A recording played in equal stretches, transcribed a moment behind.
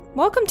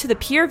Welcome to the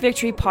Pure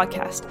Victory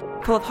Podcast,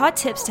 full of hot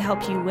tips to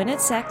help you win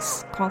at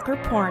sex, conquer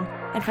porn,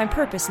 and find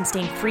purpose in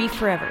staying free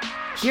forever.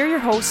 Here are your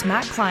hosts,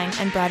 Matt Klein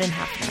and Braden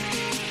Hafner.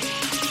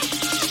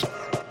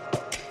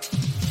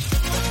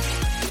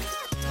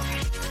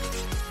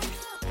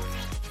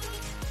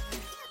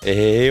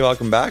 Hey,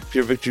 welcome back,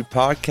 Pure Victory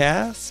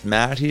Podcast.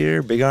 Matt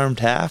here, Big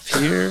Armed Half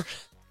here.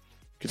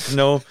 Good to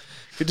know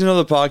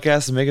the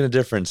podcast is making a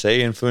difference,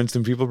 hey?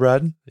 Influencing people,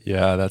 Brad?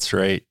 Yeah, that's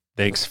right.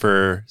 Thanks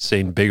for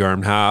saying Big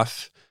Armed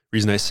Half.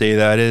 Reason I say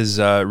that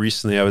is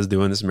recently I was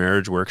doing this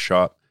marriage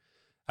workshop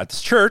at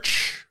this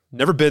church.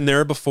 Never been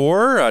there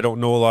before. I don't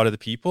know a lot of the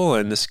people.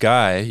 And this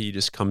guy, he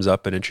just comes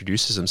up and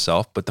introduces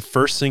himself. But the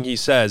first thing he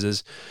says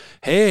is,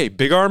 "Hey,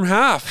 Big Arm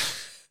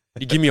Half."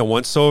 He gave me a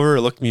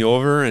once-over, looked me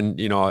over, and,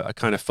 I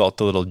kind of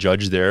felt a little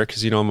judged there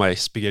because, my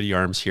spaghetti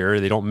arms here,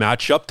 they don't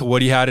match up to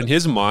what he had in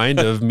his mind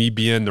of me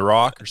being The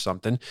Rock or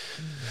something.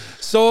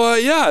 So,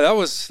 that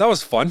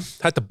was fun.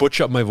 Had to butch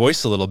up my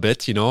voice a little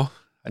bit,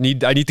 I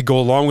need to go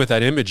along with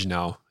that image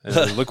now.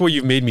 Look what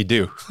you've made me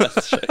do.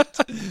 That's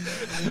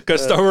right. Got to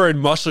start wearing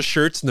muscle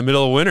shirts in the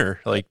middle of winter.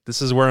 Like,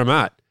 this is where I'm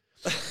at.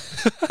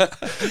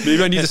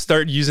 Maybe I need to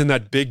start using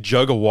that big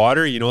jug of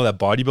water, that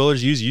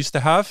bodybuilders used to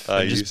have.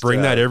 And just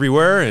bring that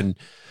everywhere, and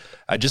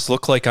I just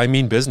look like I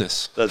mean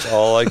business. That's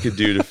all I could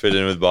do to fit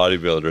in with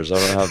bodybuilders.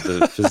 I don't have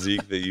the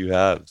physique that you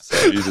have,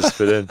 so you just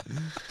fit in.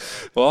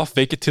 Well,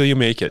 fake it till you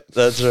make it.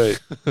 That's right.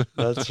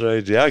 That's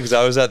right. Yeah, because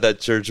I was at that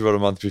church about a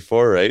month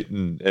before, right?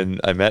 And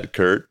I met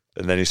Kurt,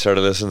 and then he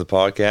started listening to the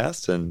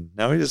podcast, and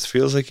now he just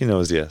feels like he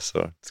knows you.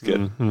 So it's good.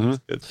 Mm-hmm. It's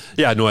good.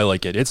 Yeah, no, I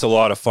like it. It's a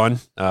lot of fun.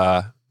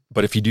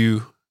 But if you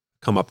do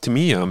come up to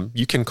me,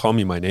 you can call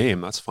me my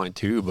name. That's fine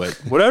too. But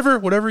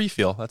whatever you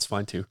feel, that's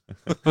fine too.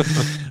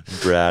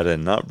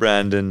 Braden, not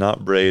Brandon,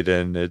 not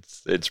Braden.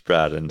 It's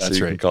Braden. That's so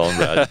you right. can call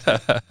him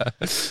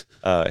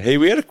Braden. Hey,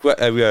 we had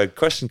a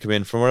question come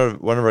in from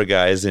one of our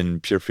guys in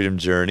Pure Freedom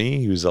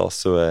Journey, who's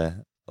also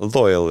a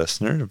loyal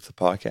listener of the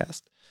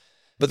podcast.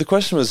 But the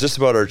question was just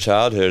about our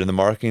childhood and the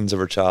markings of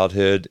our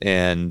childhood,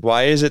 and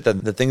why is it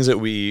that the things that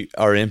we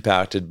are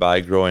impacted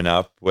by growing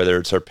up, whether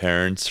it's our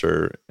parents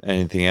or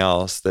anything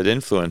else that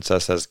influence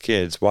us as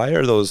kids, why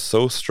are those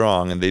so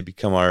strong and they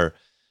become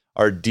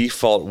our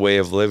default way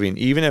of living,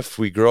 even if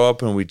we grow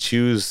up and we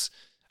choose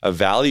a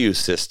value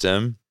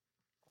system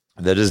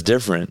that is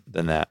different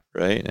than that,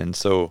 right? And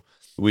so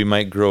we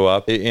might grow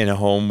up in a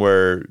home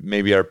where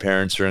maybe our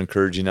parents are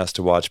encouraging us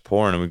to watch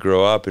porn, and we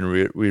grow up and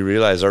we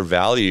realize our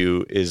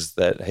value is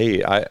that,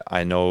 hey,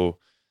 I know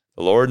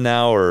the Lord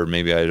now, or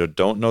maybe I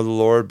don't know the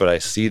Lord, but I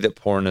see that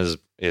porn is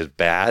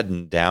bad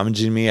and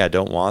damaging me. I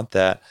don't want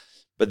that.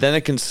 But then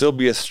it can still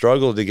be a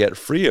struggle to get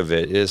free of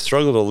it. It's a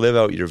struggle to live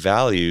out your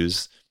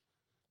values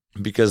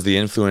because the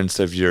influence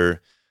of your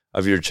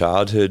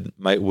childhood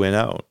might win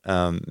out.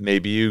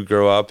 Maybe you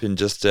grow up in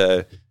just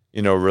a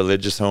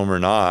religious home or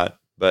not,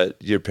 but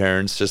your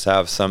parents just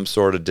have some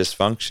sort of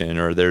dysfunction,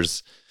 or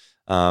there's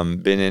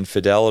been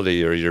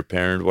infidelity, or your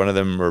parent, one of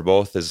them or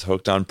both, is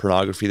hooked on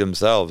pornography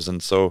themselves.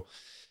 And so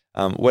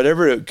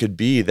whatever it could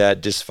be,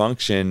 that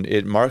dysfunction,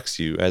 it marks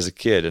you as a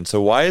kid. And so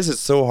why is it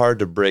so hard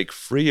to break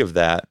free of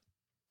that,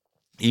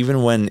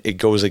 even when it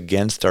goes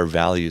against our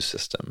value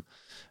system?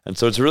 And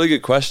so it's a really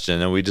good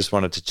question, and we just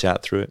wanted to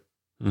chat through it.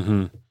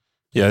 Mm-hmm.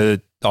 Yeah,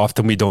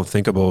 often we don't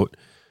think about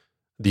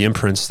the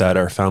imprints that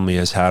our family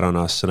has had on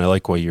us. And I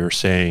like what you're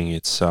saying.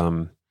 It's,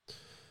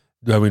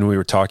 we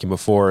were talking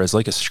before, it's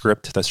like a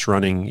script that's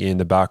running in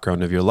the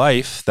background of your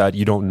life that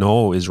you don't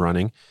know is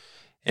running.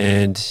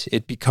 And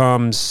it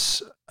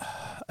becomes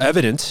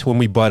evident when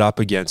we butt up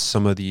against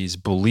some of these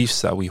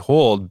beliefs that we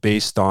hold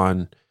based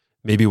on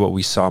maybe what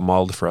we saw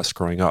modeled for us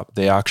growing up.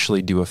 They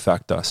actually do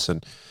affect us.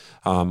 And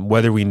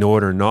whether we know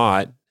it or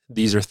not,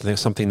 these are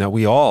something that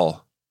we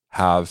all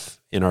have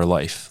in our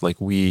life. Like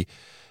we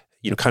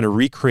kind of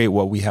recreate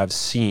what we have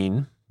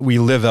seen. We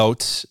live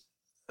out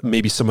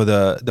maybe some of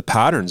the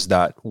patterns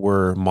that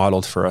were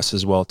modeled for us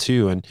as well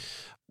too. And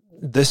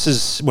this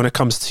is when it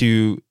comes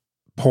to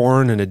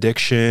porn and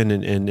addiction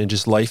and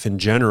just life in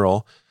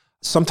general,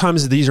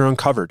 sometimes these are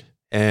uncovered.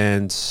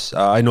 And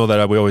I know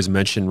that we always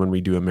mention when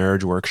we do a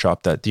marriage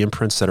workshop that the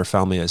imprints that our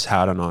family has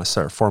had on us,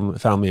 our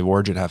family of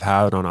origin have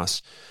had on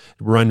us,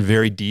 run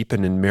very deep,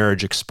 and in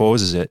marriage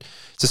exposes it.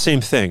 It's the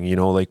same thing,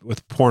 like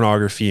with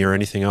pornography or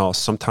anything else.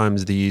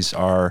 Sometimes these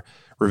are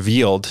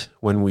revealed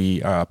when we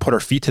put our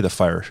feet to the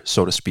fire,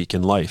 so to speak,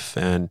 in life.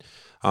 And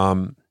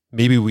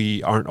maybe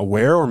we aren't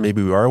aware, or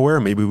maybe we are aware.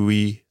 Maybe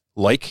we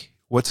like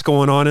what's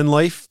going on in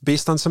life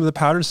based on some of the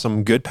patterns,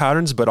 some good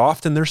patterns, but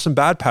often there's some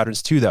bad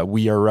patterns too that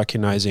we are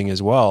recognizing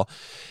as well.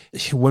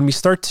 When we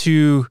start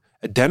to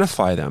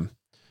identify them,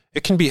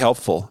 it can be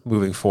helpful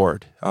moving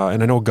forward.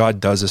 And I know God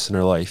does this in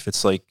our life.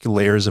 It's like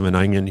layers of an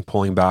onion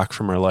pulling back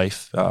from our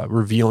life,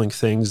 revealing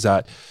things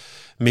that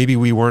maybe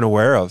we weren't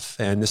aware of.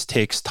 And this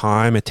takes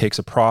time. It takes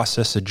a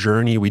process, a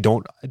journey.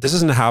 This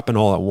doesn't happen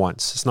all at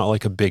once. It's not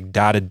like a big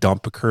data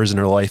dump occurs in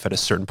our life at a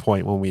certain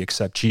point when we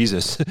accept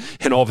Jesus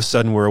and all of a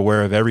sudden we're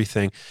aware of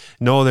everything.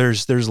 No,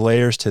 there's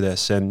layers to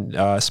this. And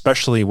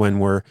especially when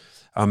we're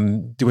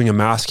doing a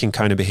masking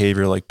kind of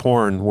behavior like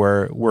porn,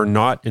 where we're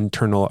not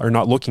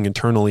looking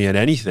internally at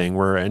anything.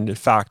 We're, in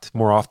fact,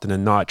 more often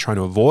than not, trying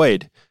to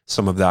avoid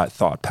some of that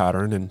thought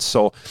pattern. And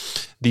so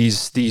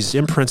these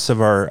imprints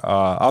of our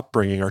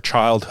upbringing, our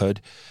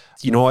childhood,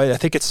 I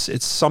think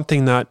it's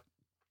something that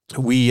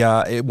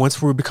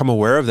once we become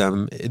aware of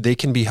them, they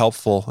can be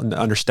helpful in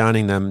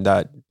understanding them,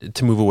 that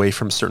to move away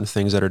from certain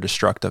things that are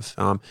destructive.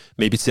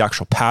 Maybe it's the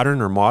actual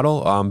pattern or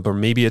model, but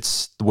maybe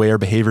it's the way our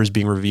behavior is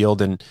being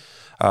revealed in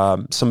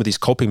some of these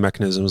coping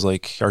mechanisms,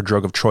 like our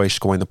drug of choice,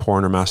 going to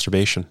porn or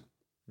masturbation.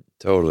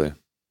 Totally.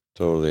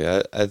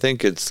 I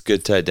think it's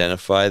good to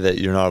identify that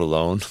you're not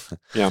alone.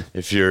 Yeah.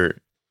 If you're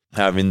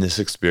having this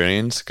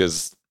experience,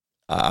 because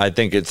I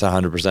think it's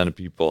 100% of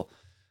people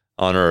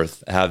on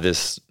earth have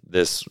this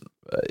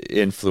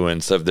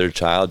influence of their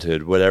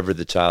childhood, whatever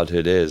the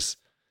childhood is.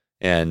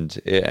 And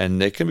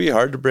it can be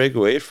hard to break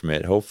away from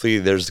it. Hopefully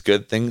there's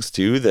good things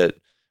too that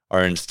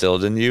are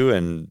instilled in you,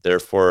 and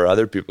therefore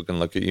other people can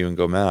look at you and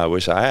go, man, I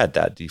wish I had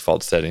that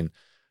default setting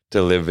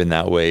to live in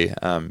that way.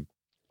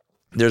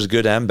 There's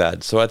good and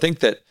bad. So I think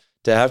that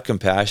to have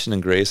compassion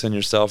and grace on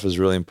yourself is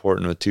really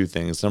important with two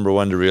things. Number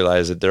one, to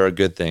realize that there are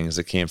good things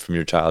that came from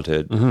your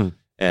childhood,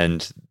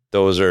 and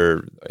those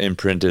are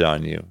imprinted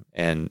on you.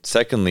 And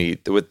secondly,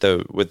 with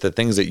the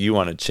things that you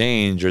want to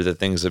change, or the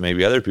things that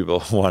maybe other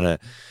people want to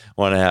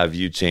have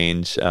you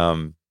change,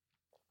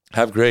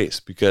 have grace,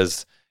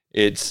 because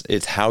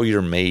it's how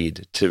you're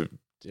made to,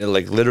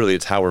 like, literally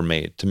it's how we're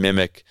made to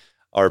mimic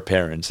our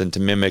parents and to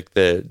mimic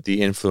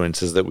the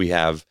influences that we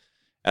have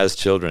as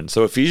children.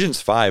 So Ephesians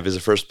 5 is the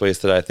first place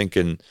that I think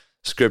in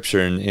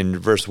scripture, in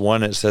verse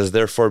 1, it says,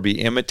 therefore be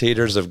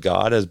imitators of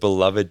God as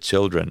beloved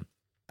children.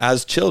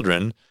 As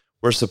children,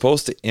 we're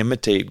supposed to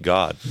imitate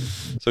God.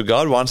 So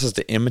God wants us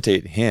to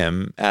imitate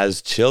him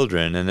as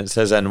children. And it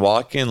says, and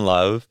walk in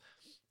love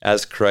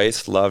as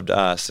Christ loved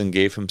us and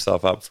gave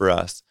himself up for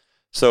us.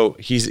 So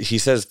he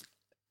says,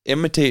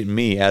 imitate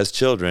me as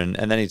children.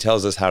 And then he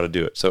tells us how to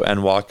do it. So,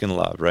 and walk in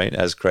love, right?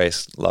 As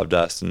Christ loved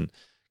us and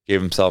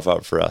gave himself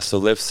up for us. So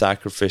live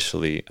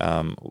sacrificially,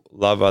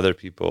 love other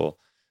people,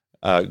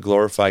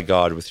 glorify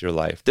God with your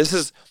life. This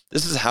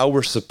is how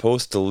we're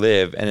supposed to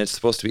live, and it's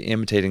supposed to be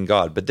imitating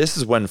God. But this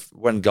is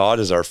when God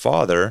is our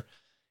Father,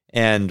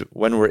 and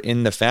when we're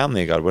in the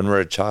family of God, when we're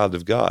a child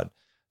of God.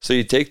 So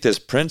you take this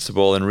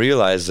principle and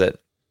realize that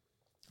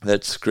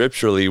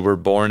scripturally we're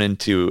born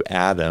into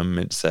Adam,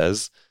 it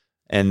says,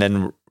 and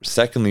then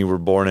secondly we're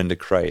born into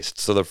Christ.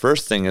 So the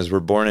first thing is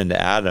we're born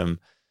into Adam,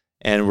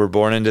 and we're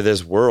born into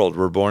this world.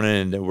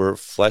 We're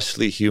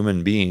fleshly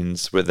human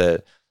beings with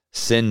a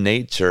sin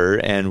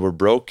nature, and we're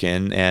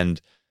broken,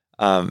 and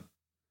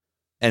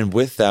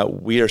with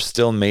that we are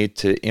still made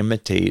to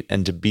imitate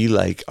and to be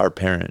like our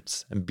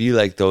parents and be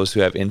like those who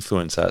have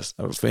influence on us.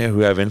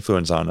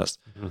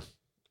 Mm-hmm.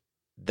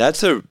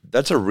 That's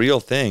a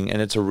real thing,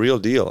 and it's a real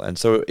deal. And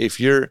so if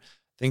you're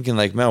thinking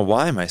like, man,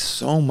 why am I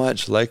so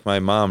much like my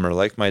mom or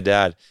like my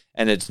dad,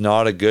 and it's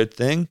not a good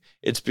thing,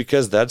 it's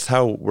because that's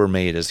how we're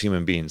made as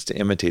human beings, to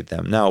imitate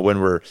them. Now,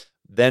 when we're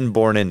then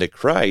born into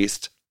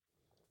Christ,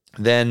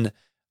 then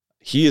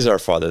he is our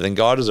Father, then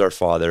God is our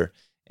Father,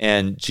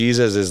 and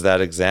Jesus is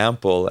that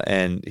example,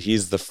 and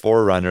he's the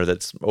forerunner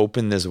that's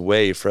opened this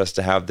way for us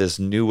to have this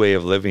new way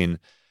of living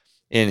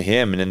in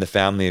him and in the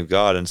family of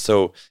God. And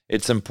so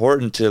it's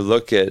important to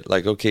look at,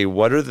 like, okay,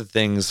 what are the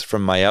things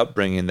from my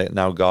upbringing that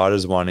now God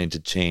is wanting to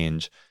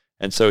change?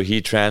 And so he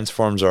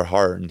transforms our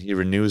heart, and he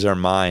renews our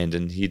mind,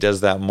 and he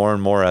does that more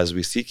and more as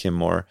we seek him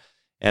more.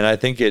 And I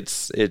think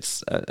it's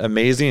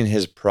amazing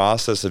his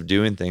process of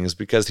doing things,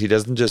 because he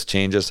doesn't just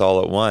change us all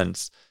at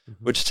once,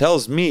 which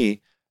tells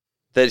me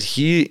that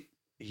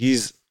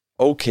he's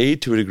okay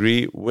to a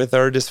degree with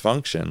our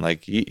dysfunction.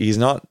 Like he's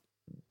not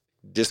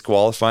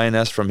disqualifying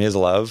us from his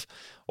love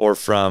or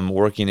from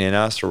working in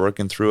us or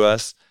working through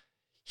us.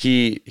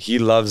 He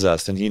loves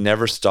us, and he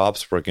never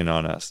stops working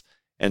on us.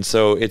 And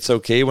so it's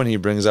okay when he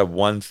brings up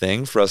one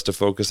thing for us to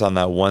focus on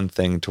that one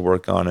thing to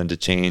work on and to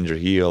change or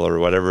heal or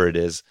whatever it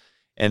is.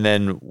 And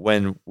then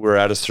when we're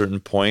at a certain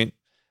point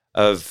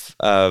of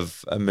a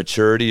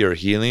maturity or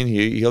healing,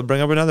 he'll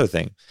bring up another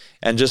thing.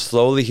 And just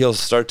slowly he'll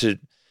start to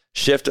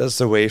shift us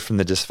away from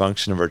the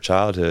dysfunction of our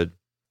childhood.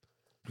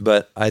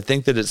 But I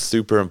think that it's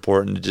super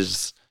important to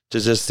just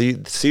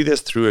see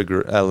this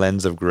through a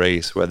lens of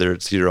grace, whether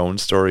it's your own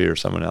story or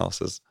someone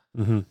else's.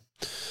 Mm-hmm.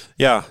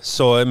 Yeah.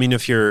 So, I mean,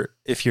 if you're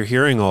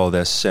hearing all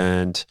this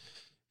and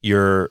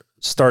you're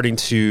starting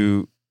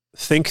to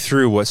think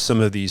through what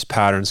some of these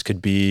patterns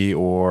could be,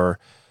 or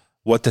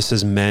what this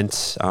has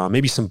meant,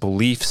 maybe some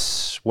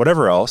beliefs,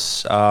 whatever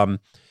else,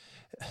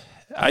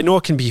 I know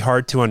it can be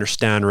hard to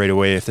understand right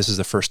away if this is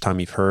the first time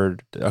you've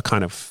heard a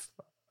kind of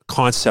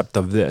concept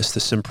of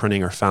this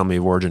imprinting our family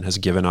of origin has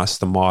given us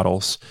the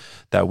models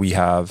that we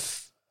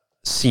have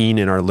seen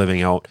in our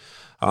living out.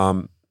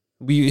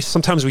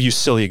 Sometimes we use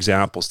silly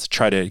examples to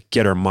try to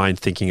get our mind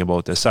thinking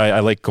about this. I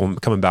like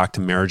coming back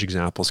to marriage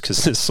examples,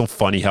 because it's so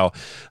funny how,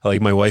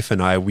 like, my wife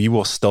and I, we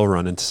will still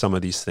run into some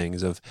of these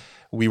things of,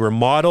 we were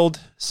modeled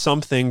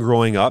something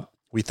growing up.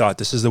 We thought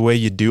this is the way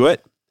you do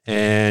it.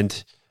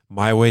 and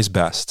my way's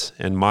best,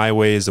 and my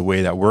way is the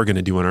way that we're going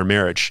to do in our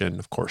marriage. And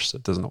of course,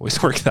 it doesn't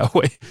always work that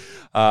way.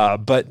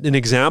 But an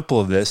example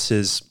of this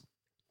is,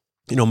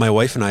 my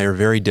wife and I are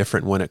very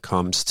different when it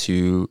comes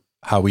to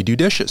how we do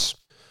dishes.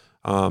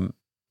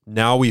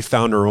 Now we've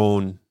found our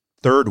own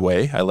third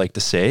way, I like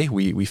to say.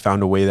 We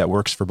found a way that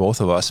works for both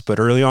of us. But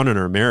early on in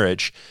our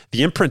marriage,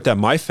 the imprint that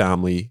my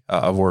family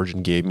of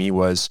origin gave me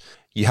was,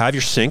 you have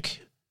your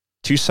sink,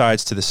 2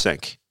 sides to the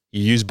sink.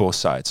 You use both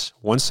sides.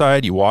 One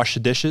side, you wash the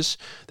dishes.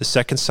 The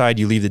second side,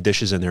 you leave the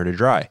dishes in there to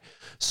dry.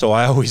 So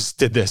I always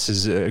did this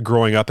as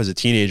growing up as a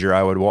teenager.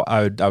 I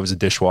was a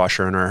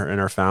dishwasher in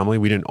our family.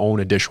 We didn't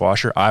own a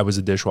dishwasher. I was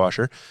a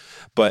dishwasher.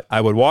 But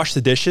I would wash the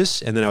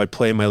dishes, and then I would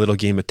play my little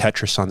game of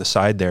Tetris on the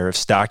side there of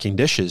stacking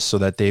dishes so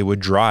that they would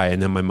dry,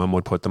 and then my mom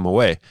would put them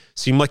away.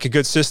 Seemed like a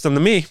good system to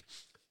me.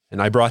 And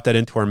I brought that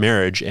into our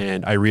marriage,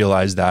 and I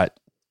realized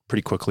that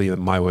pretty quickly that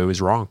my way was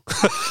wrong.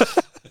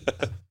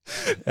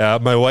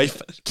 My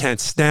wife can't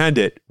stand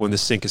it when the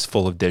sink is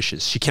full of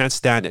dishes. She can't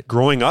stand it.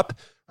 Growing up,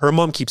 her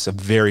mom keeps a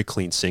very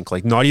clean sink.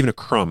 Like, not even a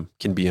crumb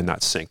can be in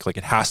that sink. Like,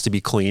 it has to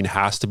be clean,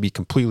 has to be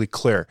completely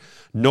clear.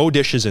 No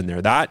dishes in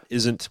there. That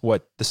isn't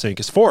what the sink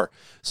is for.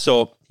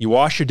 So you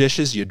wash your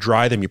dishes, you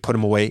dry them, you put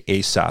them away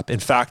ASAP. In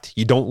fact,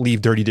 you don't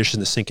leave dirty dishes in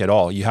the sink at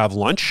all. You have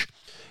lunch,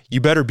 you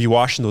better be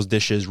washing those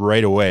dishes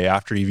right away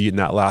after you've eaten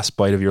that last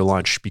bite of your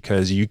lunch,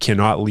 because you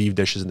cannot leave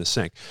dishes in the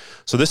sink.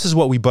 So this is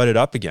what we butted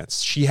up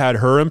against. She had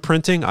her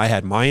imprinting, I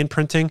had my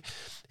imprinting,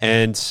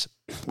 and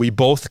we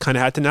both kind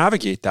of had to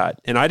navigate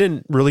that. And I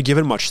didn't really give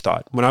it much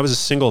thought. When I was a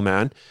single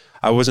man,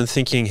 I wasn't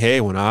thinking,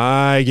 hey, when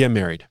I get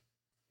married,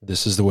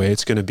 this is the way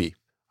it's going to be.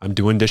 I'm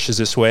doing dishes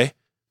this way.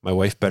 My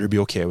wife better be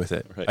okay with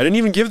it. Right. I didn't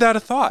even give that a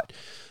thought.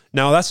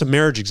 Now, that's a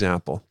marriage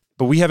example,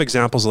 but we have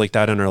examples like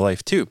that in our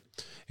life too.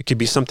 It could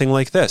be something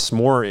like this,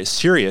 more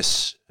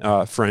serious,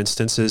 for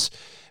instance, is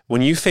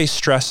when you face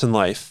stress in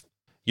life,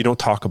 you don't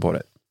talk about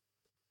it.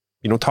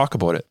 You don't talk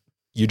about it.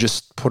 You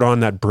just put on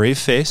that brave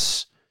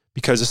face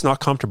because it's not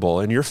comfortable.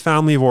 In your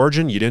family of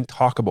origin, you didn't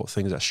talk about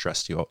things that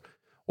stressed you out.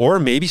 Or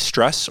maybe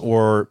stress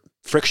or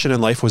friction in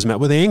life was met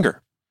with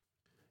anger.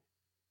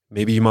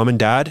 Maybe your mom and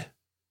dad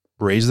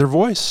raised their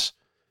voice.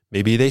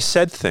 Maybe they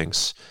said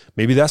things.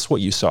 Maybe that's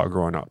what you saw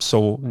growing up.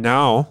 So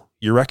now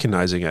you're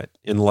recognizing it.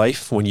 In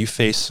life, when you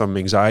face some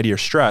anxiety or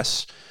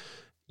stress,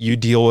 you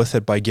deal with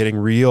it by getting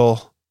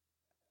real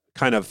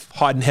kind of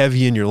hot and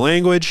heavy in your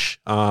language.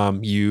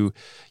 You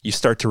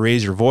start to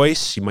raise your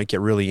voice. You might get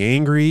really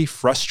angry,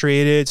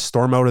 frustrated,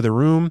 storm out of the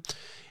room.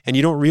 And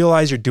you don't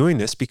realize you're doing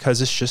this because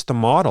it's just a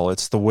model.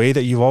 It's the way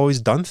that you've always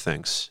done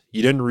things.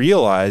 You didn't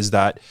realize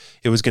that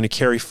it was going to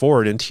carry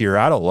forward into your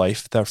adult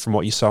life from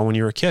what you saw when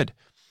you were a kid.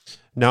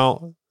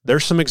 Now,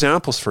 there's some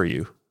examples for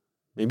you.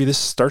 Maybe this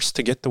starts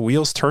to get the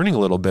wheels turning a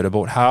little bit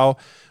about how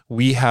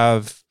we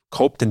have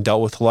coped and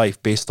dealt with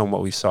life based on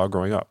what we saw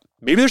growing up.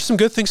 Maybe there's some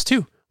good things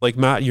too. Like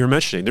Matt, you're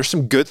mentioning, there's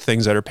some good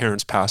things that our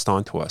parents passed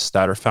on to us,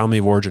 that our family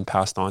of origin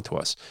passed on to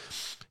us.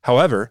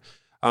 However,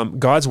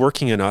 God's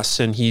working in us,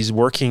 and he's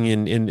working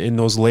in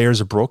those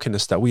layers of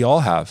brokenness that we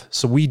all have.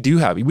 So we do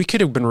have, we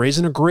could have been raised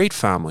in a great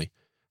family,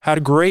 had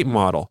a great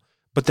model,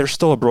 but there's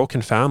still a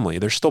broken family.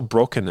 There's still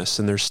brokenness,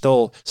 and there's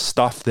still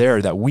stuff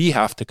there that we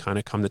have to kind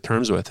of come to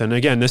terms with. And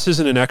again, this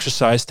isn't an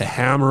exercise to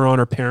hammer on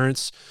our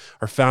parents,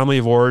 our family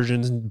of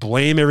origin,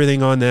 blame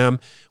everything on them.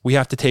 We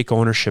have to take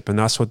ownership, and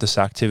that's what this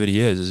activity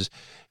is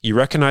you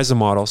recognize the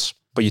models,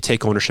 but you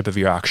take ownership of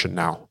your action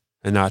now.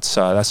 And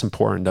that's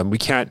important. We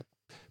can't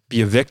be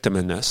a victim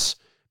in this,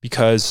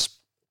 because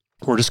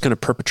we're just going to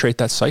perpetrate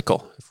that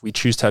cycle. If we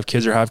choose to have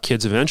kids or have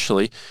kids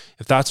eventually,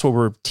 if that's what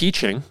we're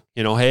teaching,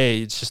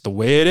 hey, it's just the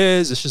way it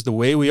is. It's just the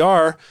way we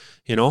are,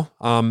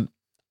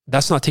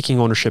 that's not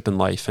taking ownership in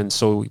life. And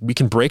so we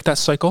can break that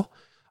cycle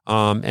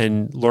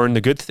and learn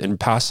the good and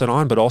pass it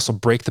on, but also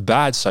break the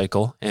bad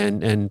cycle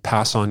and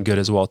pass on good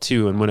as well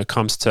too. And when it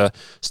comes to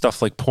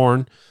stuff like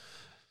porn,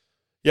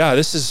 yeah,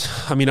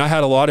 I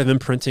had a lot of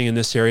imprinting in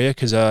this area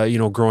because,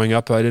 growing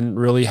up, I didn't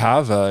really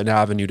have an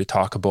avenue to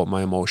talk about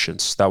my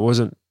emotions. That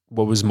wasn't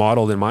what was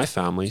modeled in my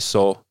family.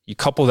 So you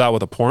couple that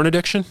with a porn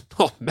addiction.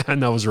 Oh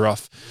man, that was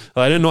rough.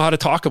 I didn't know how to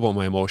talk about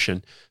my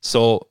emotion.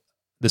 So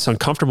this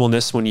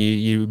uncomfortableness when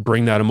you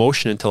bring that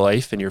emotion into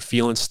life and you're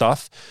feeling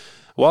stuff,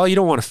 well, you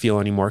don't want to feel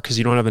anymore because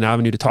you don't have an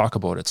avenue to talk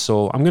about it.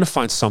 So I'm going to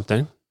find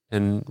something,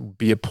 and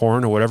be it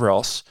porn or whatever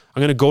else.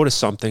 I'm going to go to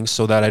something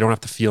so that I don't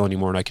have to feel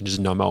anymore and I can just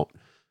numb out.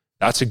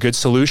 That's a good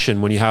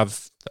solution when you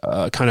have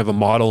kind of a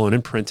model and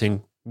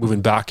imprinting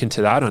moving back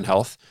into that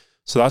unhealth.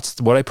 So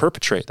that's what I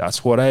perpetrate.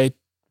 That's what I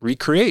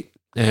recreate.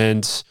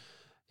 And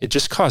it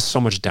just caused so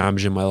much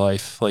damage in my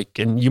life.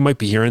 And you might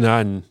be hearing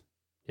that, and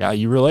yeah,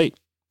 you relate.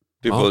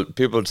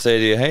 People would say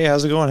to you, "Hey,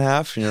 how's it going,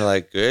 Half?" And you're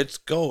like, "It's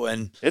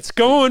going. It's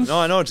going." No,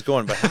 I know it's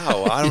going, but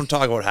how? I don't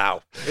talk about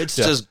how. It's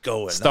just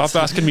going. Stop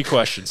asking me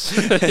questions.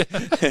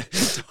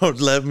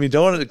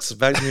 Don't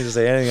expect me to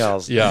say anything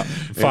else. Yeah,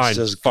 fine. It's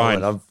just fine.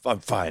 Going. I'm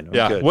fine. I'm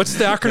yeah. good. What's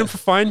the acronym for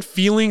FINE?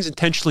 Feelings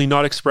intentionally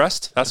not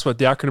expressed. That's what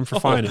the acronym for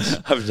FINE is.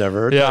 I've never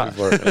heard that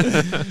before.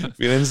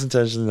 Feelings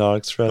intentionally not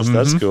expressed. Mm-hmm.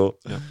 That's cool.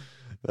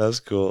 That's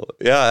cool.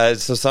 Yeah.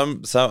 So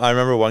I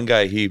remember one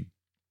guy, he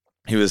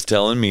was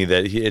telling me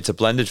that it's a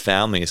blended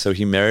family. So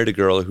he married a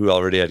girl who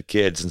already had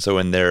kids. And so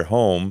in their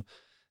home,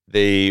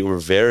 they were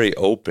very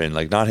open,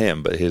 like not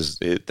him, but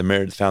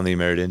the family he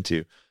married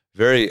into,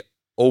 very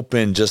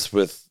open just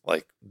with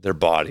like their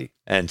body.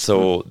 And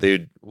so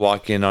they'd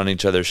walk in on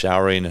each other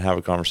showering and have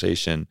a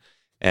conversation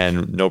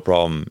and no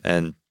problem.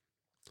 And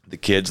the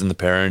kids and the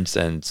parents,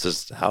 and it's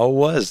just how it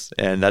was.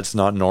 And that's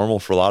not normal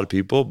for a lot of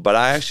people. But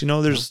I actually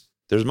know there's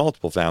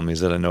multiple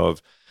families that I know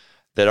of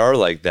that are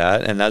like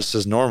that, and that's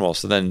just normal.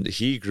 So then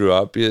he grew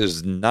up,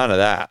 is none of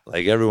that.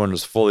 Like everyone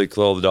was fully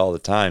clothed all the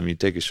time. You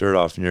take a shirt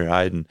off and you're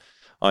hiding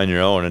on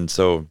your own. And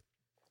so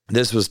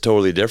this was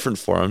totally different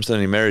for him. So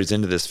then he marries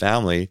into this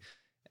family,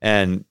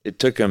 and it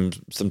took him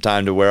some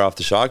time to wear off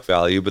the shock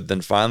value. But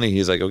then finally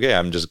he's like, okay,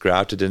 I'm just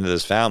grafted into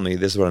this family.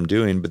 This is what I'm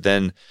doing. But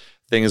then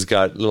things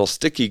got a little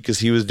sticky because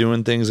he was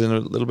doing things in a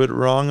little bit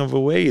wrong of a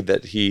way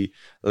that he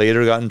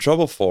later got in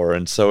trouble for.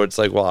 And so it's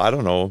like, well, I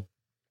don't know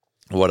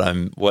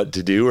what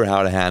to do or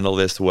how to handle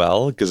this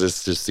well, because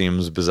this just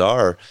seems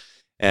bizarre.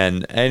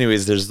 And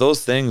anyways, there's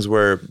those things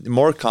where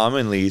more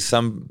commonly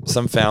some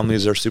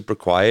families are super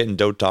quiet and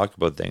don't talk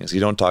about things. You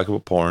don't talk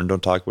about porn,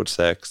 don't talk about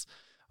sex.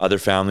 Other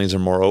families are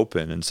more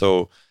open. And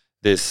so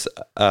this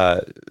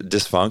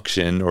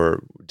dysfunction,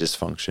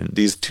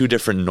 these two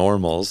different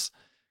normals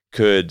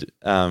could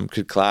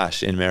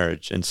clash in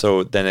marriage. And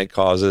so then it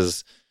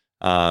causes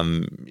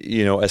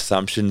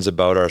assumptions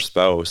about our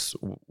spouse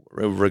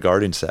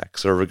regarding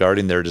sex or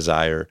regarding their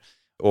desire,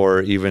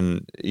 or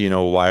even,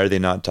 why are they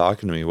not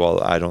talking to me?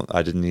 Well,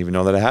 I didn't even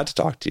know that I had to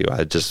talk to you.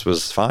 I just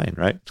was fine.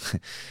 Right.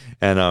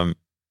 And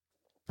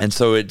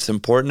so it's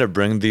important to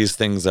bring these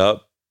things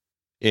up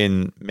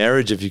in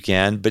marriage if you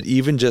can, but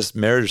even just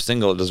marriage or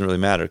single, it doesn't really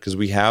matter, because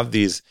we have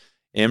these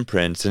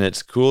imprints, and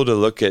it's cool to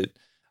look at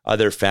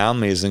other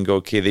families and go,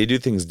 okay, they do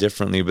things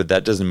differently, but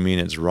that doesn't mean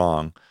it's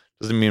wrong.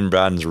 Doesn't mean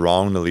Braden's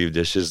wrong to leave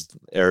dishes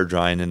air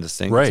drying in the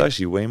sink. Right. It's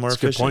actually way more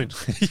efficient.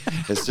 Good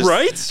point. It's just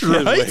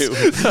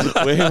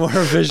right. Way more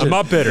efficient. I'm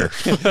not bitter.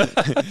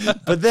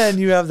 But then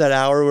you have that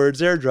hour where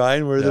it's air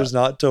drying, where there's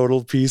not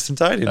total peace and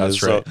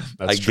tidiness. That's right. So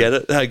I get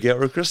it. I get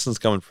where Kristen's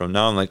coming from.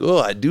 Now I'm like, oh,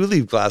 I do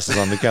leave glasses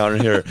on the counter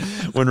here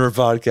when we're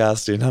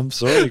podcasting. I'm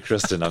sorry,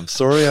 Kristen. I'm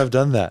sorry I've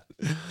done that.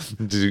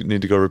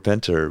 Need to go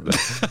repent to her.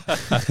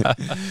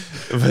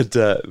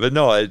 But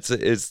no,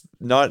 it's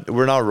not.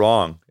 We're not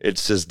wrong.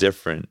 It's just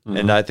different. Mm-hmm.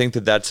 And I think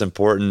that that's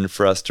important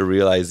for us to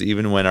realize,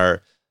 even when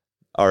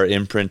our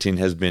imprinting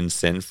has been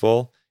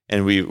sinful,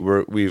 and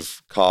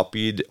we've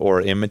copied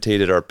or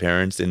imitated our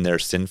parents in their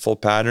sinful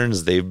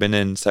patterns. They've been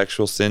in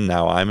sexual sin.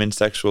 Now I'm in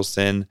sexual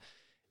sin.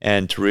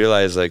 And to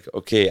realize, like,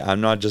 okay,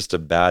 I'm not just a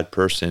bad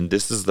person.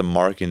 This is the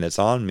marking that's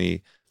on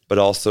me. But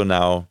also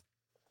now,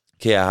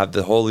 okay, I have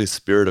the Holy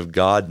Spirit of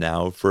God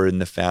now, for in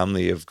the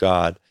family of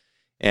God.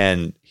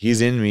 And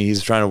he's in me.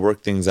 He's trying to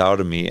work things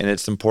out of me. And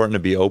it's important to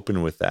be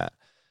open with that.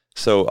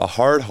 So a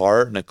hard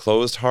heart and a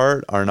closed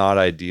heart are not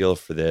ideal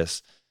for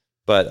this.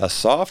 But a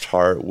soft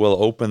heart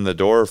will open the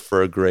door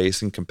for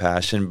grace and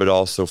compassion, but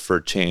also for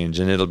change,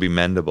 and it'll be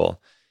mendable.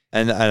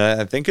 And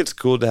I think it's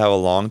cool to have a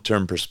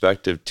long-term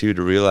perspective too,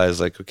 to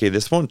realize, like, okay,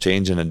 this won't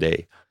change in a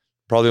day.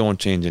 Probably won't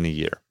change in a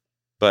year.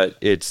 But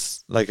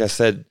it's, like I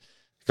said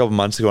a couple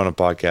months ago on a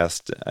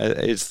podcast,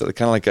 it's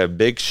kind of like a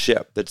big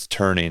ship that's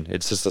turning.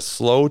 It's just a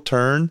slow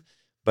turn,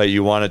 but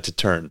you want it to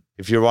turn.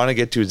 If you want to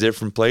get to a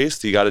different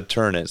place, you got to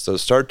turn it. So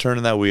start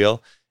turning that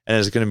wheel, and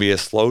it's going to be a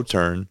slow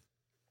turn,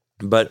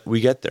 but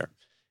we get there.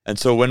 And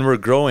so when we're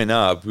growing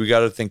up, we got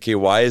to think, hey,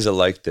 why is it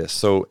like this?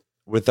 So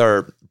with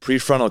our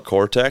prefrontal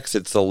cortex,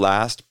 it's the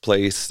last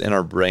place in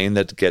our brain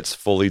that gets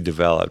fully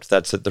developed.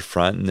 That's at the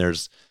front, and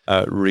there's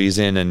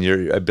reason and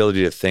your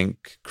ability to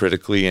think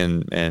critically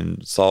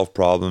and solve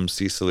problems,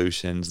 see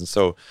solutions. And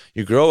so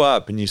you grow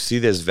up and you see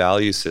this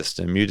value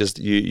system.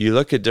 You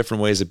look at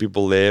different ways that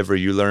people live, or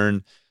you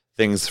learn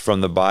things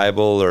from the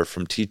Bible or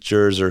from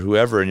teachers or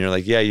whoever, and you're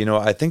like, yeah,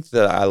 I think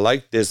that I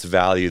like this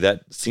value.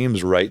 That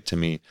seems right to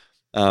me.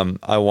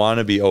 I want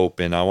to be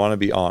open. I want to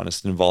be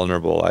honest and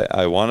vulnerable.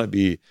 I want to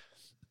be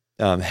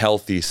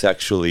healthy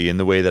sexually in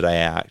the way that I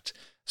act.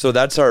 So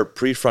that's our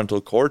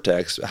prefrontal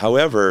cortex.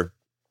 However,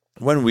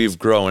 when we've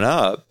grown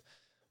up,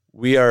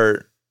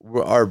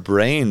 our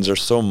brains are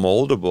so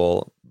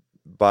moldable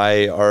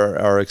by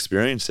our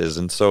experiences.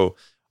 And so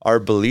our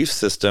belief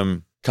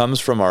system comes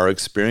from our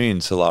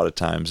experience a lot of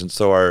times. And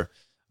so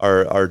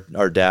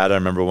our dad, I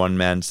remember one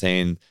man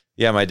saying,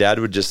 yeah, my dad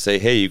would just say,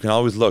 hey, you can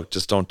always look,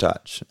 just don't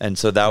touch. And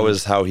so that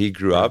was how he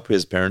grew up.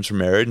 His parents were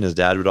married, and his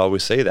dad would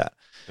always say that.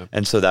 Yep.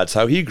 And so that's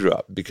how he grew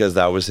up, because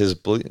that was his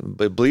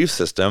belief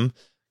system,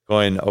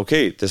 going,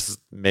 okay, this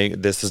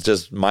is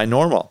just my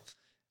normal.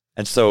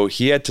 And so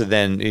he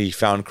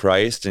found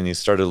Christ, and he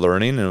started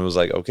learning, and it was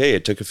like, okay,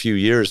 it took a few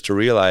years to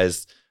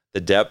realize the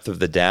depth of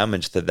the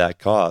damage that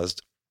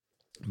caused.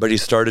 But he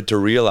started to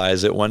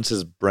realize it once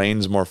his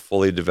brain's more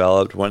fully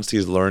developed, once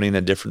he's learning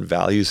a different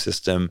value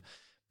system.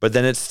 But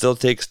then it still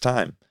takes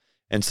time.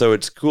 And so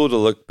it's cool to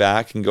look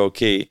back and go,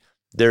 okay,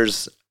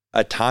 there's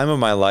a time of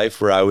my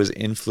life where I was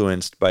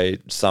influenced by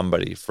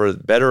somebody, for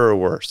better or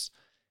worse.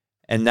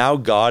 And now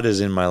God is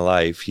in my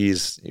life.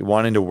 He's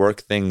wanting to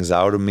work things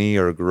out of me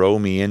or grow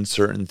me in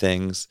certain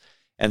things.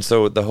 And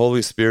so the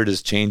Holy Spirit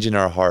is changing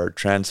our heart,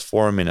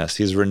 transforming us.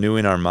 He's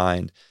renewing our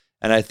mind.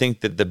 And I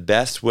think that the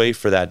best way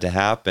for that to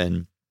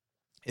happen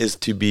is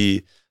to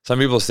be, some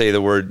people say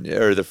the word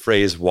or the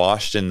phrase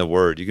washed in the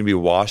word. You can be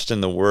washed in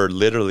the word,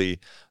 literally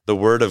the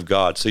word of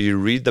God. So you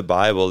read the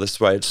Bible. This is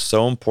why it's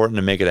so important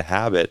to make it a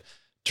habit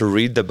to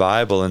read the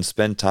Bible and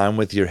spend time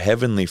with your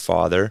heavenly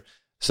Father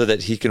so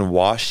that he can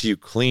wash you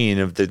clean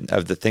of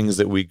the things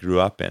that we grew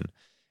up in.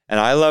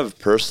 And I love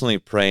personally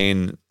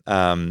praying,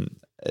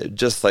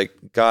 just like,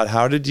 God,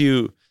 how did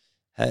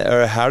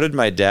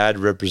my dad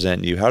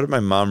represent you? How did my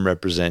mom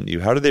represent you?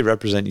 How do they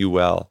represent you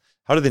well?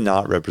 How do they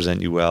not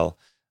represent you well?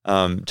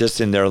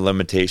 Just in their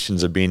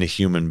limitations of being a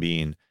human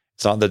being.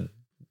 It's not that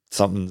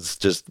something's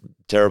just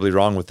terribly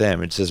wrong with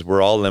them. It's just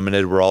we're all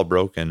limited, we're all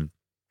broken.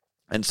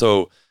 And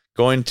so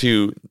going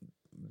to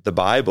the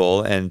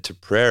Bible and to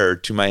prayer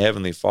to my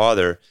Heavenly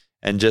Father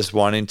and just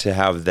wanting to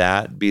have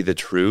that be the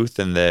truth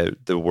and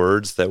the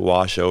words that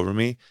wash over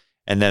me,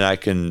 and then I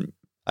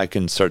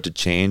can start to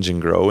change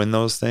and grow in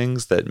those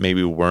things that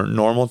maybe weren't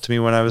normal to me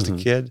when I was a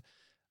kid.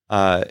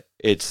 That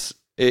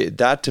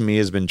to me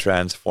has been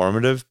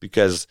transformative,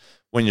 because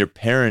when your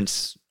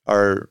parents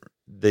are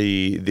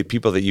the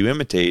people that you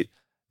imitate,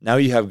 now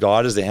you have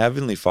God as the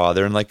Heavenly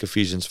Father. And like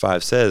Ephesians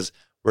 5 says,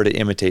 we're to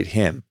imitate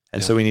him.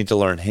 And so we need to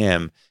learn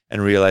him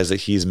and realize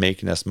that he's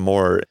making us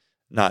more,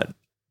 not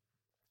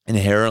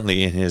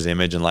inherently in his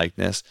image and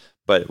likeness,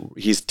 but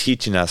he's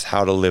teaching us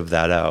how to live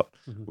that out,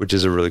 which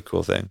is a really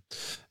cool thing.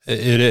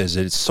 It is.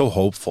 It's so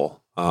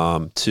hopeful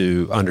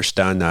to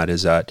understand that,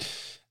 is that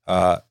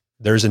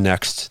there's a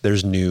next,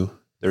 there's new,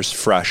 there's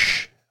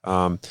fresh.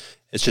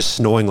 It's just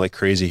snowing like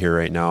crazy here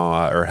right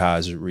now, or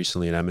has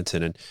recently in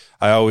Edmonton. And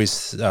I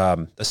always,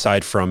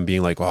 aside from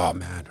being like, oh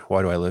man,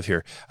 why do I live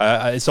here?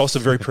 It's also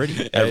very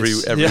pretty.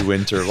 every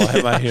winter, why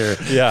am I here?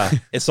 Yeah.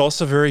 It's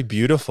also very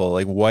beautiful,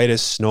 like white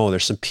as snow.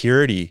 There's some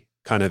purity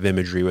kind of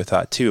imagery with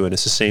that too. And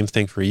it's the same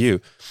thing for you.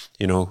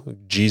 You know,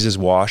 Jesus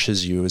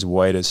washes you as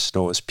white as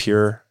snow, as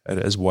pure and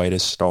as white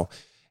as snow.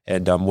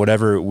 And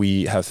whatever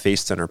we have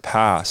faced in our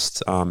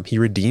past, he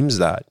redeems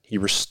that. He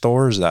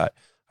restores that.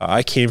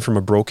 I came from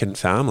a broken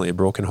family, a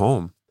broken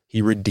home.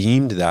 He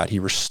redeemed that. He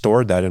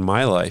restored that in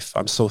my life.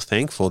 I'm so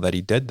thankful that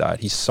he did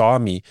that. He saw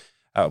me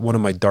at one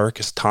of my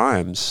darkest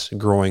times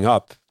growing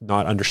up,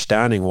 not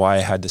understanding why I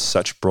had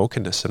such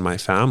brokenness in my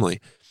family.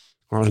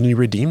 And he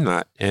redeemed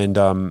that. And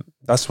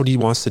that's what he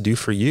wants to do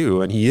for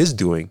you. And he is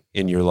doing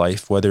in your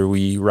life, whether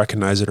we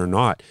recognize it or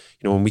not.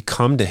 You know, when we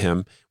come to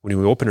him, when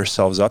we open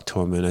ourselves up to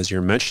him, and as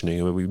you're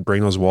mentioning, when we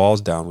bring those walls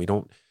down,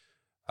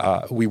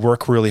 we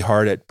work really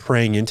hard at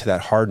praying into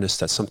that hardness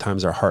that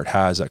sometimes our heart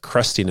has, that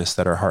crustiness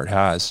that our heart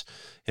has.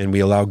 And we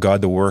allow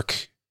God to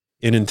work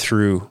in and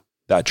through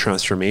that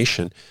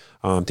transformation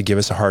to give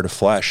us a heart of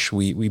flesh.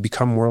 We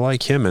become more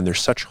like him, and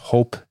there's such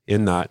hope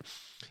in that.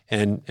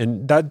 And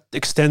that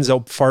extends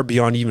out far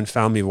beyond even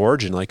family of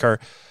origin. Like our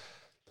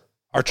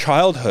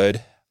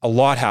childhood, a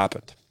lot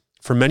happened.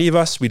 For many of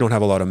us, we don't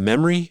have a lot of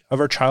memory of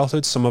our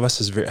childhood. Some of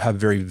us have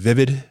very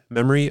vivid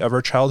memory of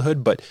our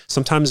childhood, but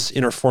sometimes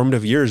in our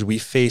formative years, we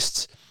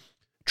faced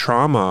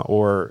trauma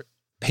or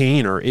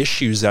pain or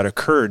issues that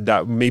occurred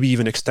that maybe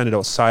even extended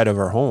outside of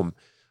our home.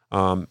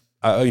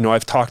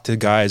 I've talked to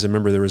guys. I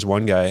remember there was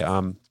one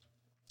guy,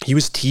 he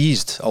was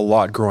teased a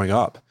lot growing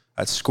up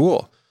at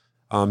school.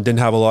 Didn't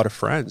have a lot of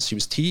friends. He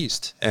was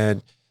teased,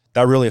 and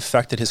that really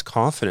affected his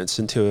confidence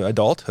into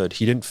adulthood.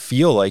 He didn't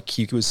feel like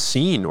he was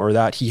seen or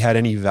that he had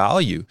any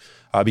value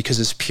because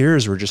his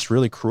peers were just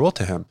really cruel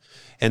to him.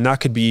 And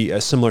that could be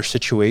a similar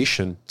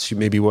situation to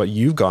maybe what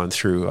you've gone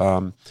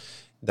through,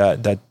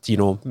 that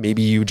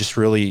maybe you just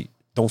really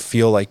don't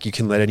feel like you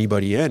can let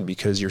anybody in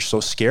because you're so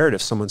scared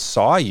if someone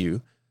saw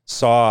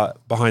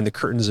behind the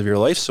curtains of your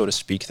life, so to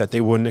speak, that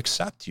they wouldn't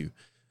accept you.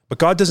 But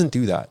God doesn't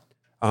do that.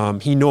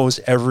 He knows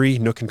every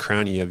nook and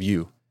cranny of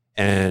you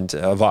and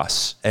of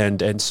us.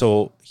 And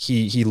so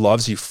he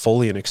loves you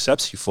fully and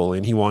accepts you fully.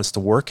 And he wants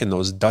to work in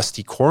those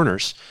dusty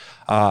corners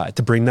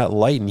to bring that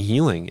light and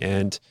healing,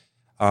 and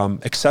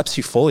accepts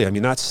you fully. I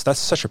mean, that's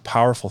such a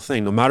powerful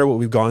thing. No matter what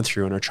we've gone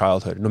through in our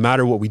childhood, no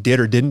matter what we did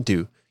or didn't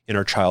do in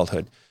our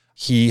childhood,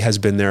 he has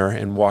been there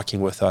and walking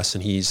with us,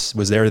 and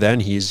was there then,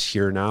 he's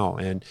here now.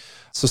 And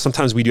so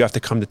sometimes we do have to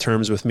come to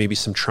terms with maybe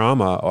some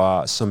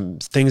trauma, some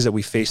things that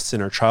we faced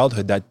in our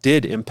childhood that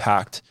did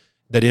impact,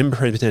 that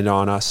imprinted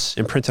on us,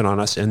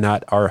 and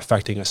that are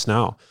affecting us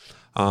now.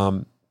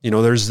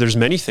 There's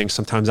many things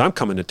sometimes I'm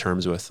coming to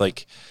terms with,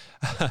 like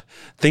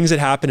things that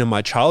happened in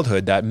my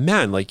childhood that,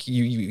 man, like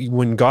you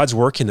when God's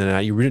working in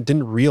that, you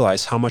didn't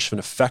realize how much of an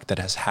effect that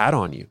has had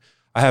on you.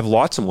 I have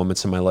lots of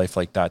moments in my life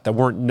like that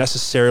weren't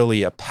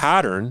necessarily a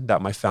pattern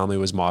that my family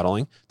was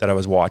modeling, that I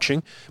was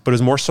watching, but it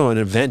was more so an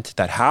event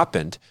that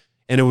happened.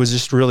 And it was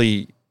just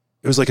really,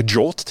 it was like a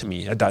jolt to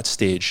me at that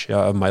stage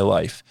of my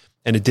life.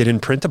 And it did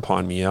imprint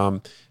upon me,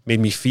 made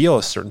me feel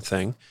a certain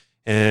thing.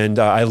 And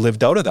I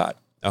lived out of that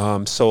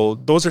So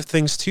those are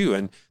things too.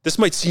 And this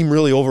might seem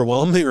really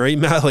overwhelming, right,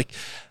 Matt? Like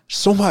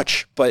so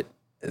much, but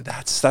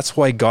that's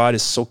why God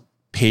is so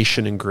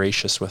patient and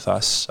gracious with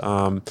us.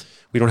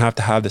 We don't have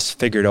to have this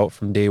figured out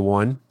from day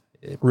one.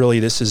 Really,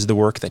 this is the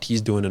work that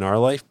he's doing in our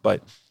life.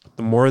 But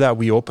the more that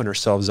we open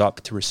ourselves up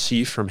to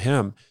receive from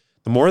him,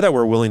 the more that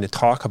we're willing to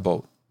talk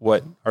about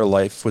what our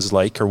life was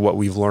like or what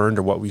we've learned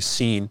or what we've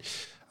seen,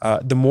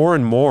 the more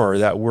and more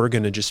that we're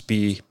going to just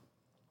be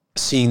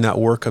seeing that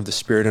work of the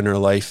Spirit in our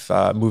life,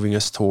 moving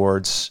us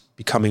towards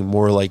becoming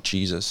more like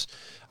Jesus.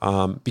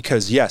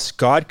 Because yes,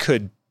 God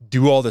could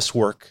do all this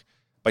work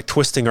by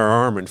twisting our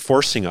arm and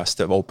forcing us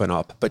to open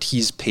up, but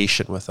he's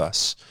patient with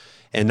us.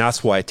 And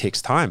that's why it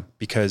takes time,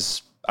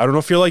 because I don't know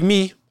if you're like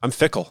me, I'm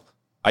fickle.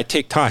 I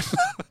take time.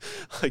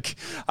 Like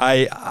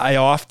I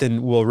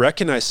often will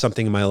recognize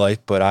something in my life,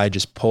 but I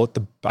just put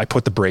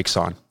the brakes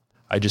on.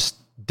 I just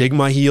dig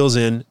my heels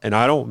in, and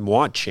I don't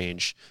want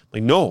change.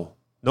 Like, no,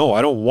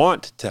 I don't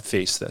want to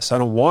face this. I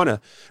don't want to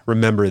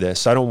remember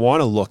this. I don't want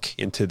to look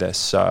into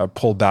this,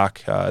 pull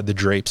back the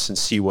drapes and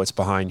see what's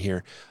behind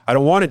here. I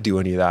don't want to do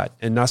any of that.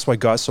 And that's why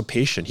God's so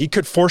patient. He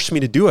could force me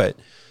to do it,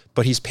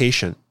 but he's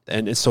patient.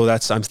 And so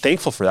I'm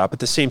thankful for that. But at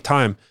the same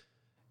time,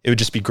 it would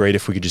just be great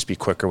if we could just be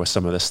quicker with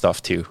some of this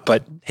stuff too.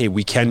 But hey,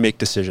 we can make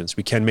decisions.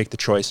 We can make the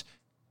choice.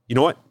 You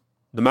know what?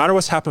 No matter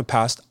what's happened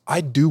past, I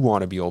do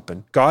want to be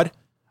open. God,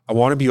 I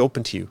want to be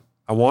open to you.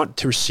 I want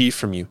to receive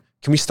from you.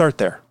 Can we start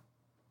there?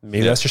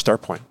 Maybe that's your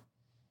start point.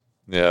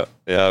 Yeah.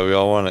 Yeah. We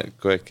all want it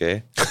quick, eh?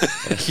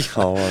 We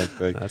all want it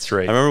quick. That's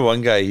right. I remember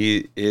one guy,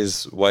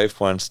 his wife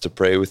wants to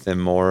pray with him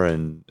more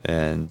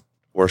and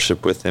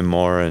worship with him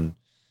more.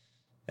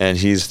 And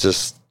he's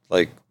just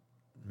like,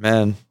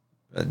 man,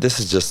 this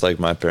is just like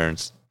my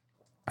parents.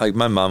 Like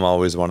my mom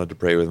always wanted to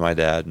pray with my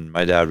dad, and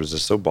my dad was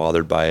just so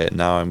bothered by it.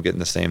 Now I'm getting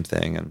the same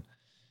thing. And,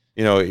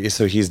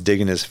 so he's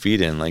digging his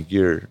feet in like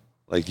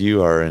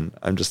you are. And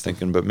I'm just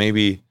thinking, but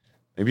maybe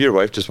your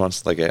wife just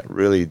wants like a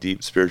really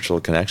deep spiritual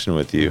connection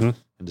with you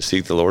and to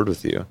seek the Lord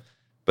with you.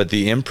 But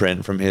the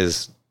imprint from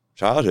his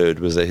childhood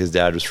was that his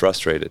dad was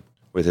frustrated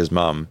with his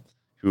mom,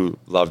 who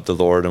loved the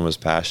Lord and was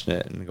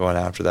passionate and going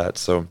after that.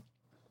 So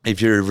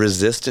if you're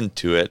resistant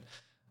to it,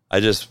 I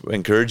just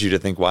encourage you to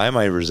think, why am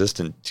I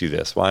resistant to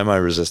this? Why am I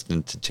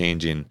resistant to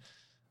changing?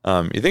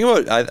 You think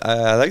about,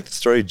 I like the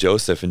story of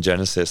Joseph in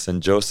Genesis,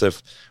 and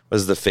Joseph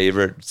was the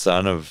favorite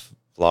son of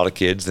a lot of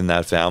kids in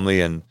that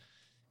family.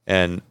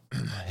 And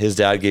his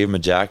dad gave him a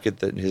jacket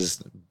that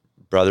his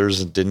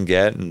brothers didn't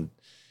get. And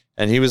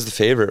he was the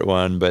favorite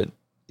one, but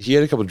he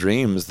had a couple of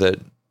dreams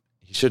that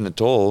he shouldn't have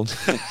told.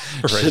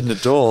 Shouldn't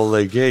have told,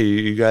 like, hey,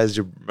 you guys,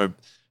 you're my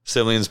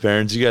siblings'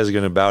 parents, you guys are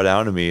going to bow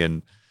down to me.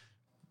 And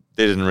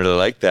they didn't really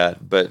like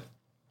that. But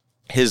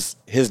his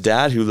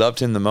dad, who loved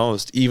him the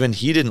most, even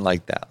he didn't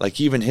like that.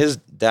 Like, even his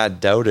dad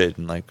doubted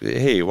and like,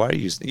 hey, why are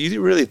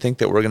you really think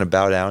that we're going to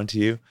bow down to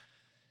you?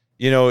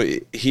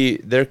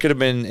 There could have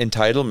been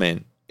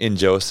entitlement in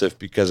Joseph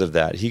because of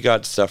that. He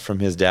got stuff from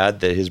his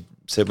dad that his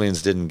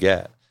siblings didn't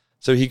get.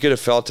 So he could have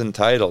felt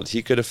entitled.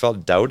 He could have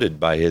felt doubted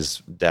by his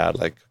dad.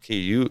 Like, okay,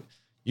 you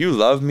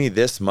love me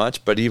this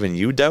much, but even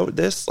you doubt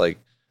this? Like,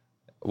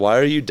 why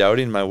are you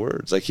doubting my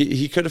words? Like,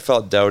 he could have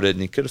felt doubted,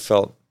 and he could have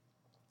felt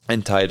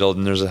entitled,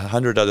 and there's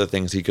 100 other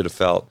things he could have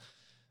felt.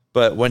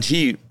 But when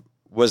he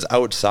was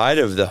outside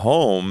of the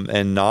home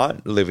and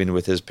not living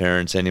with his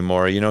parents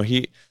anymore,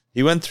 he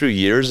went through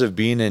years of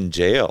being in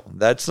jail.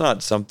 That's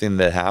not something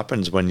that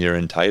happens when you're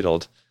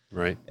entitled.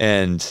 Right.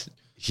 And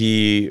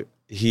he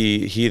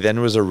then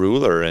was a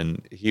ruler,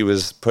 and he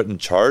was put in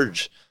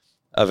charge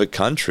of a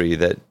country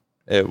that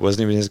it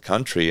wasn't even his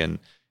country. And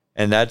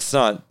that's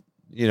not,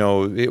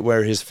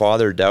 where his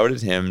father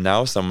doubted him.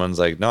 Now someone's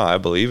like, no, I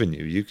believe in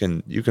you. You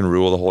can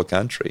rule the whole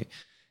country.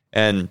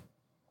 And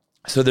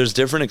so there's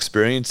different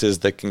experiences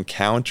that can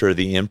counter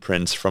the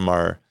imprints from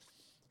our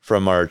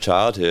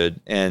childhood.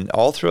 And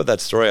all throughout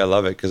that story, I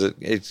love it because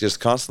it just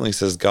constantly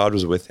says God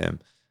was with him.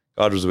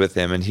 God was with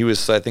him. And he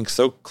was, I think,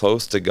 so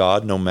close to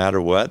God, no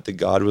matter what, that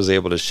God was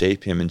able to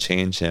shape him and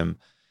change him,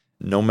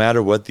 no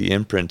matter what the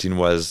imprinting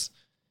was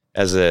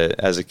as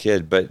a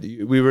kid. But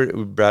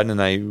Brad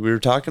and I, we were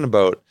talking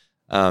about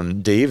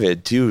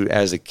David too,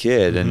 as a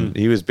kid, and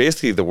he was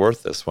basically the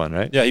worthless one,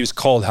 right? Yeah, he was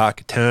called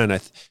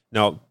Hakatan.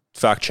 Now,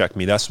 fact check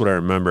me. That's what I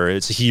remember.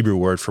 It's a Hebrew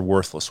word for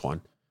worthless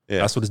one. Yeah.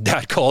 That's what his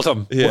dad called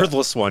him,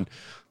 worthless one.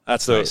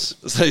 That's nice.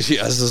 So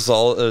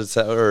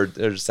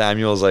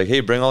Samuel's like,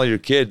 hey, bring all your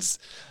kids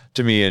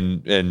to me,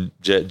 and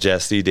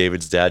Jesse,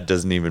 David's dad,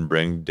 doesn't even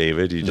bring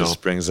David. He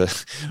just brings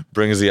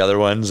the other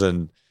ones,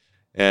 and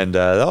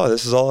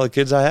this is all the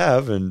kids I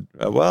have, and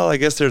I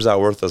guess there's that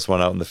worthless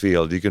one out in the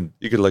field. You could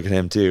look at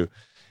him too,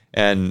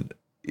 and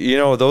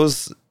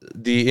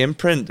the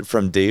imprint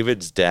from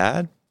David's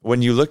dad.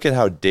 When you look at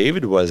how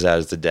David was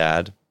as the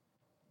dad,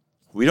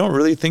 we don't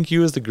really think he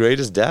was the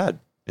greatest dad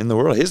in the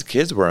world. His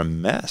kids were a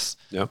mess.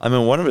 Yep. I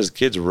mean, one of his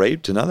kids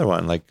raped another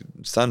one, like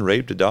son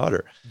raped a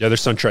daughter. The other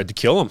son tried to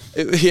kill him.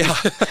 Yeah,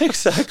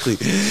 exactly.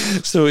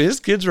 So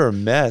his kids were a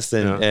mess.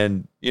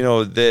 And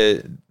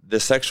the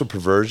sexual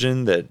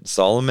perversion that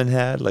Solomon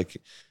had, like,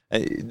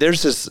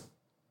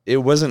 It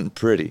wasn't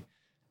pretty.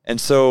 And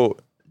so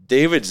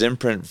David's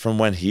imprint from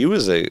when he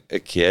was a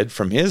kid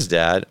from his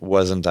dad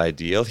wasn't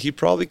ideal. He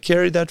probably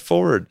carried that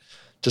forward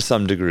to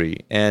some degree.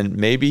 And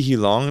maybe he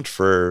longed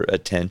for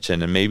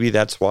attention, and maybe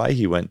that's why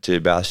he went to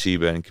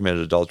Bathsheba and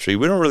committed adultery.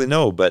 We don't really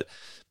know, but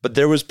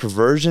there was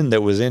perversion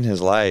that was in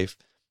his life.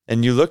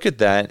 And you look at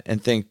that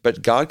and think,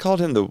 but God called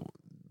him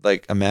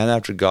a man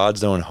after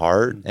God's own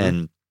heart,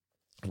 and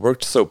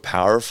worked so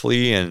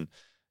powerfully. And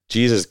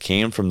Jesus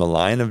came from the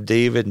line of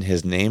David, and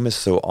his name is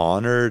so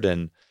honored.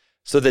 And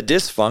so the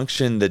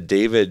dysfunction that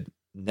David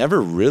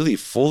never really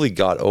fully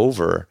got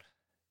over,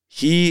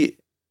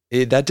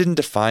 that didn't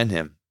define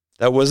him.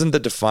 That wasn't the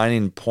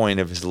defining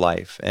point of his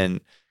life. And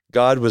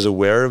God was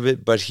aware of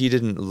it, but he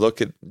didn't look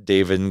at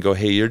David and go,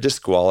 hey, you're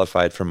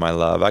disqualified from my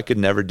love. I could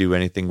never do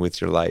anything with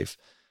your life.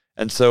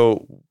 And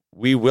so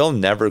we will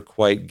never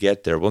quite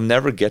get there. We'll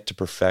never get to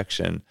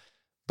perfection,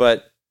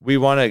 but we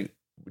want to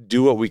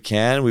do what we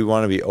can. We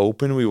want to be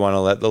open. We want to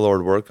let the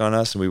Lord work on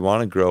us, and we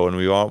want to grow, and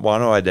we want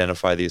to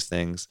identify these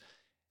things.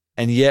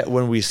 And yet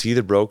when we see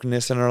the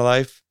brokenness in our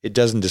life, it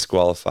doesn't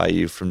disqualify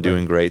you from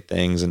doing great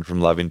things and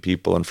from loving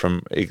people and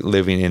from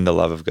living in the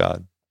love of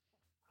God.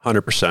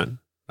 100%.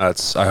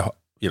 That's, I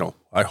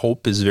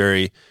hope is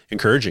very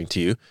encouraging to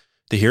you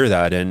to hear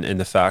that. And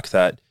the fact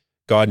that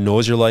God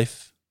knows your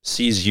life,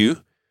 sees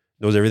you,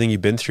 knows everything you've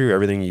been through,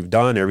 everything you've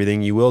done,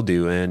 everything you will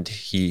do. And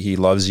he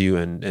loves you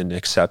and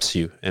accepts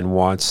you and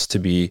wants to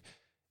be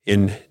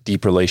in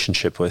deep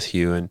relationship with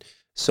you. And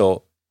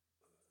so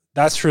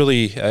that's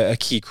really a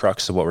key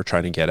crux of what we're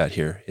trying to get at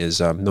here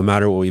is no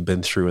matter what we've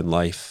been through in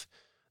life,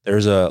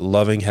 there's a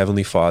loving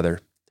Heavenly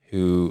Father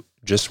who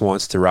just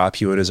wants to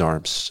wrap you in his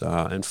arms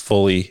and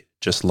fully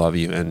just love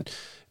you and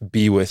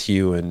be with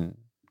you and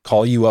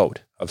call you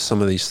out of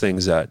some of these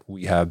things that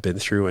we have been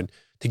through, and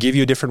to give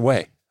you a different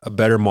way, a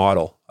better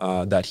model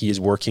that he is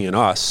working in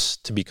us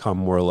to become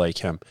more like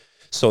him.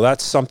 So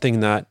that's something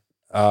that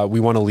we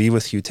want to leave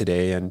with you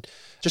today, and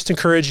just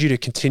encourage you to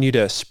continue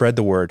to spread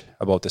the word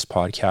about this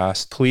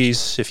podcast.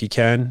 Please, if you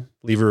can,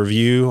 leave a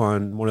review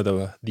on one of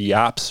the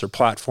apps or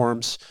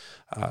platforms.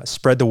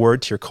 Spread the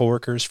word to your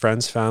coworkers,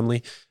 friends,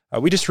 family.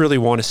 We just really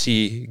want to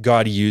see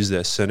God use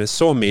this, and it's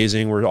so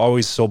amazing. We're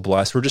always so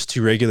blessed. We're just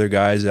two regular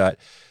guys that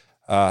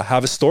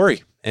have a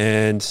story,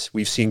 and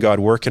we've seen God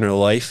work in our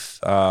life,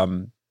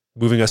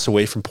 moving us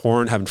away from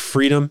porn, having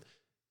freedom,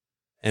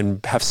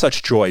 and have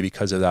such joy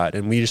because of that.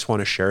 And we just want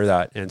to share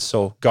that. And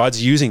so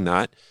God's using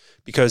that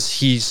because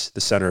he's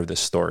the center of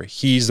this story.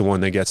 He's the one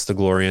that gets the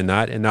glory in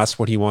that. And that's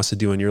what he wants to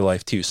do in your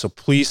life too. So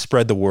please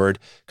spread the word,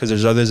 because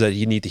there's others that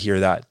you need to hear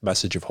that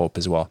message of hope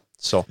as well.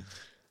 So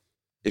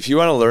if you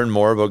want to learn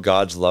more about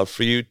God's love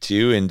for you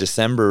too, in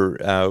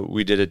December,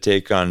 we did a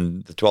take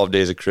on the 12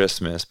 days of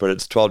Christmas, but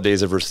it's 12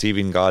 days of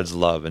receiving God's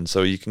love. And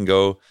so you can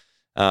go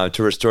to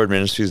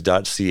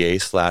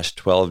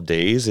restoredministries.ca/12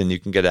 days, and you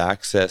can get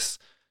access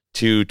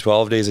to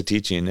 12 days of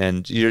teaching,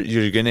 and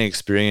you're going to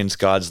experience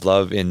God's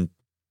love in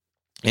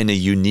a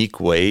unique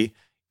way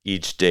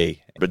each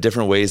day, but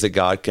different ways that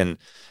God can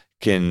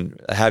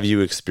have you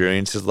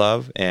experience his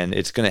love. And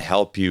it's going to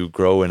help you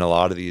grow in a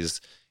lot of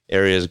these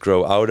areas,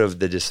 grow out of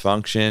the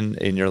dysfunction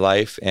in your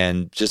life,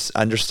 and just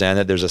understand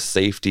that there's a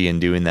safety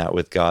in doing that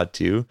with God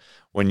too,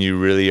 when you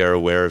really are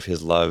aware of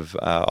his love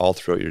all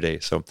throughout your day.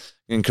 So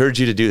I encourage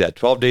you to do that.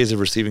 12 days of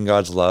receiving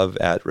God's love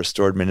at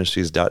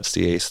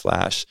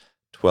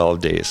restoredministries.ca/12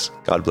 days.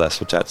 God bless.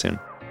 We'll chat soon.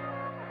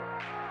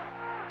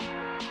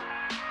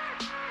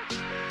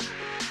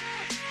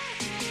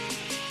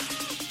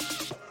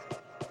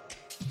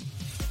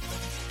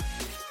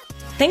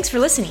 Thanks for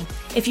listening.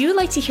 If you would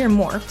like to hear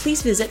more,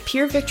 please visit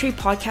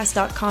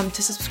purevictorypodcast.com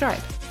to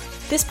subscribe.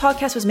 This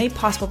podcast was made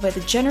possible by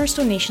the generous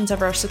donations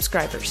of our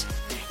subscribers.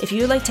 If you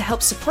would like to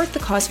help support the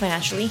cause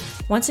financially,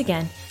 once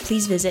again,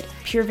 please visit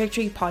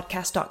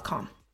purevictorypodcast.com.